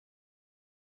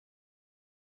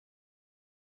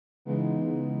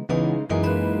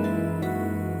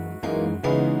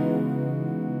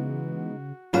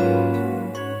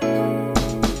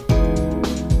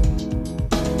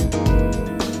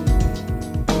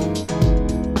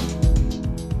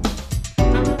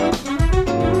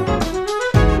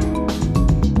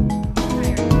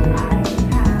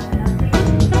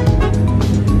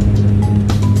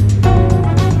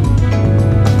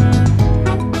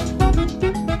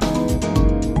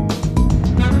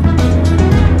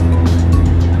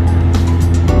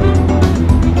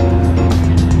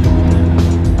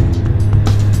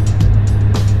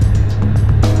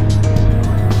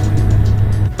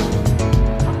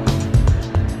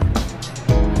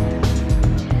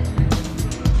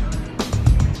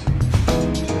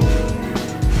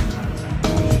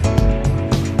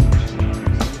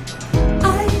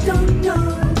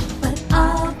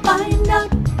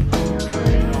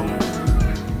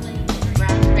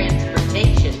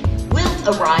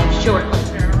shortly.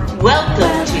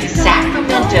 Welcome to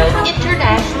Sacramento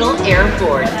International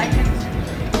Airport.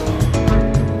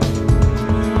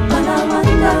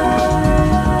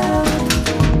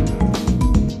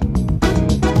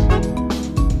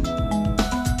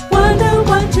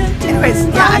 Anyways,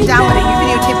 yeah, I'm down with it. You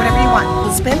videotape whatever you want. A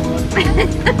little spin.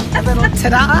 A little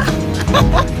ta-da.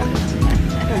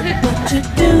 What you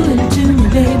doing to me,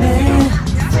 baby?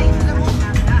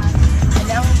 And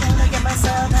now I'm gonna get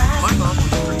myself out. My mom was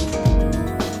free.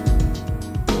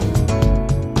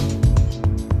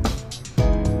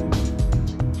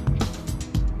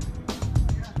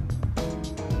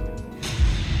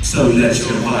 So let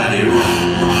your body rock.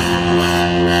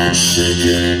 Shake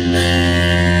it,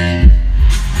 man.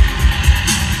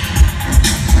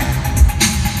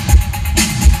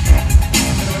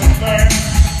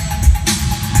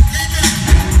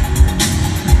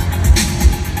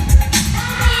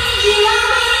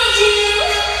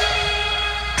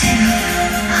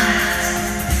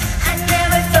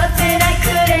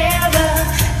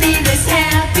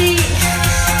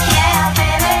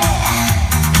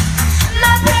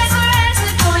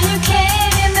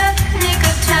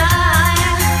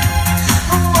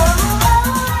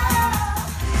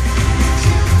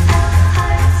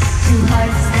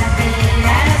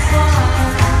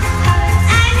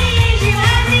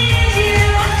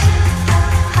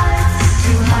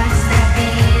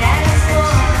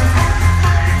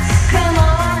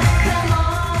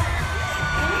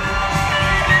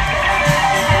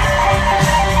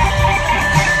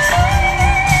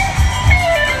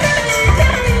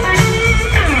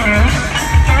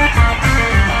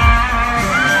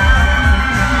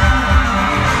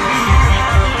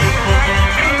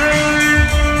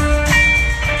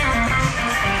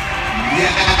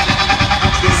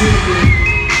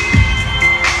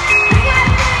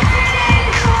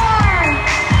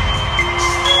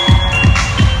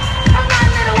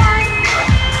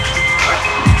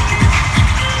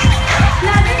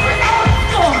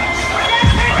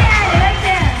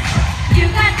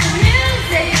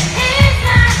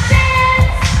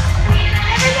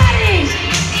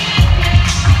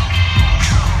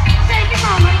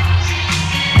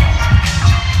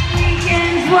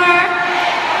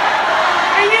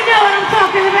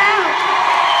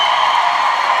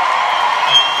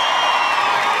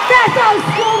 That's old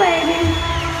school, baby.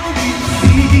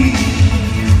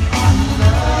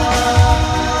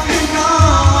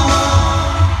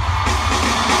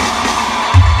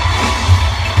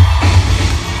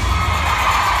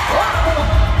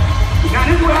 Now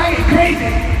this is where I get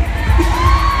crazy.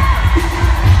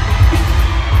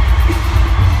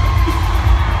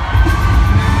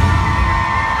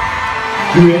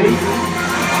 You ready?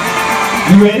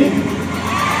 You ready?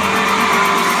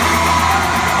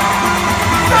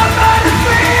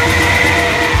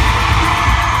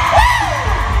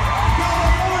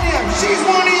 She's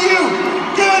one of you.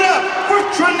 Give it up for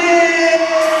Trinity.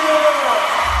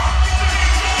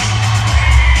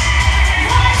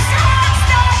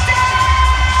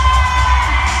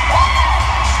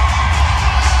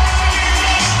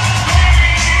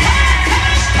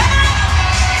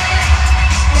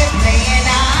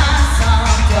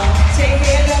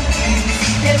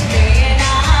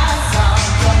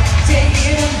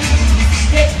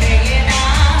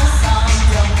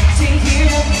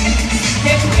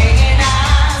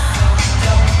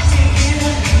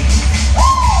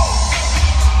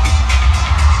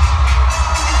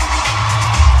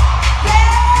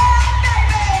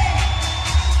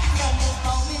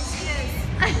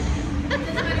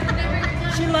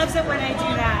 She loves it when I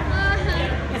do that.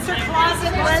 It's her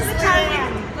closet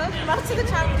most of the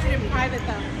time we do it in private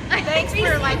though. Thanks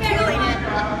for like healing it,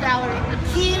 Valerie.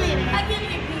 Healing it. I give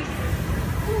you peace.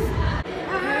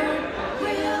 Hurt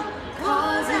will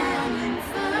cause an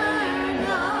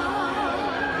inferno.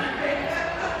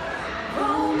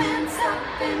 Romance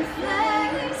up in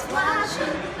flames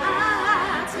flashing.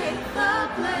 I take the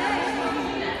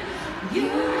blame. You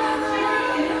are the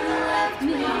one who left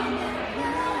me.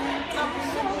 I'm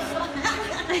so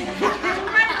sorry.